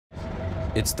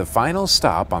It's the final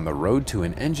stop on the road to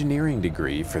an engineering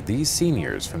degree for these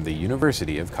seniors from the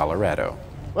University of Colorado.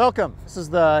 Welcome. This is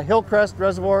the Hillcrest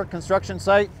Reservoir construction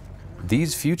site.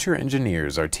 These future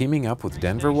engineers are teaming up with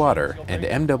Denver Water and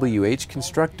MWH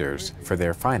constructors for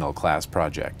their final class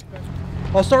project.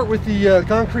 I'll start with the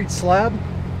concrete slab.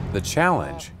 The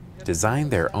challenge: design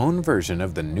their own version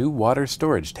of the new water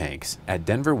storage tanks at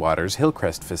Denver Water's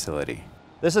Hillcrest facility.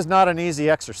 This is not an easy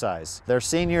exercise. They're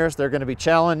seniors, they're going to be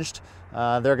challenged,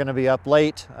 they're going to be up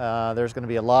late, there's going to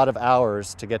be a lot of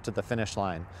hours to get to the finish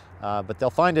line, but they'll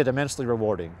find it immensely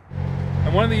rewarding.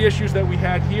 And one of the issues that we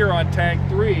had here on Tank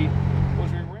 3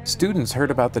 was students heard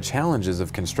about the challenges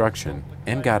of construction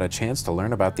and got a chance to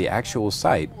learn about the actual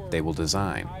site they will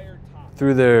design.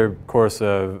 Through their course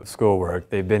of schoolwork,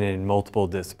 they've been in multiple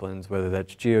disciplines, whether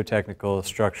that's geotechnical,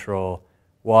 structural,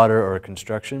 water, or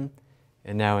construction.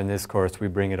 And now in this course, we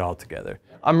bring it all together.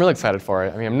 I'm really excited for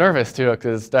it. I mean, I'm nervous too,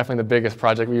 because it's definitely the biggest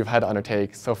project we've had to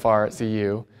undertake so far at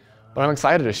CU. But I'm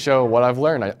excited to show what I've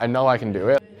learned. I know I can do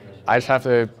it. I just have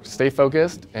to stay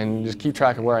focused and just keep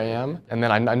track of where I am, and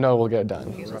then I know we'll get it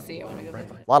done.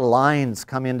 A lot of lines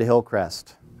come into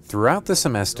Hillcrest. Throughout the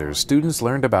semester, students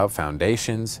learned about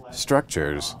foundations,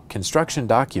 structures, construction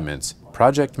documents,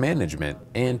 project management,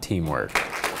 and teamwork.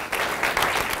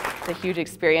 It's a huge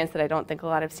experience that I don't think a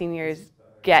lot of seniors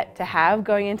get to have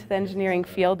going into the engineering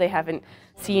field. They haven't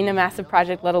seen a massive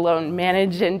project, let alone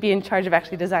manage and be in charge of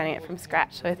actually designing it from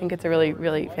scratch. So I think it's a really,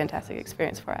 really fantastic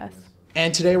experience for us.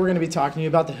 And today we're going to be talking to you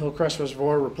about the Hillcrest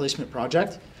Reservoir Replacement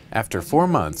Project. After 4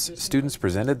 months, students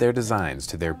presented their designs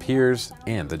to their peers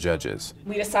and the judges.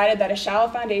 We decided that a shallow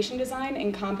foundation design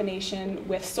in combination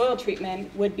with soil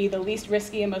treatment would be the least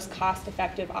risky and most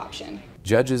cost-effective option.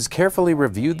 Judges carefully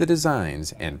reviewed the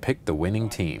designs and picked the winning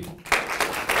team.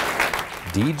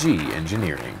 DG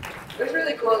Engineering. It was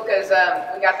really cool because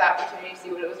we got the opportunity to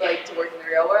see what it was like to work in the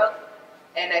real world.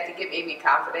 And I think it made me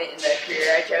confident in the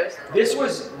career I chose. This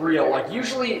was real. Like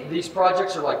usually these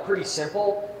projects are like pretty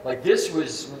simple. Like this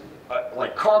was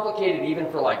like complicated even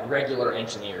for like regular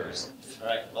engineers. All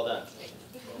right, well done.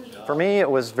 For me, it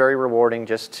was very rewarding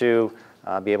just to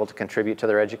be able to contribute to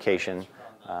their education,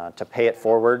 to pay it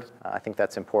forward. I think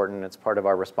that's important. It's part of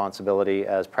our responsibility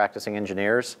as practicing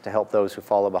engineers to help those who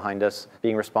follow behind us,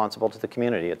 being responsible to the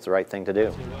community. It's the right thing to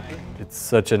do. It's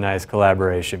such a nice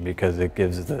collaboration because it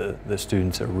gives the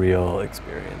students a real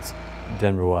experience.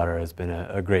 Denver Water has been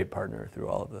a great partner through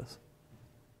all of this.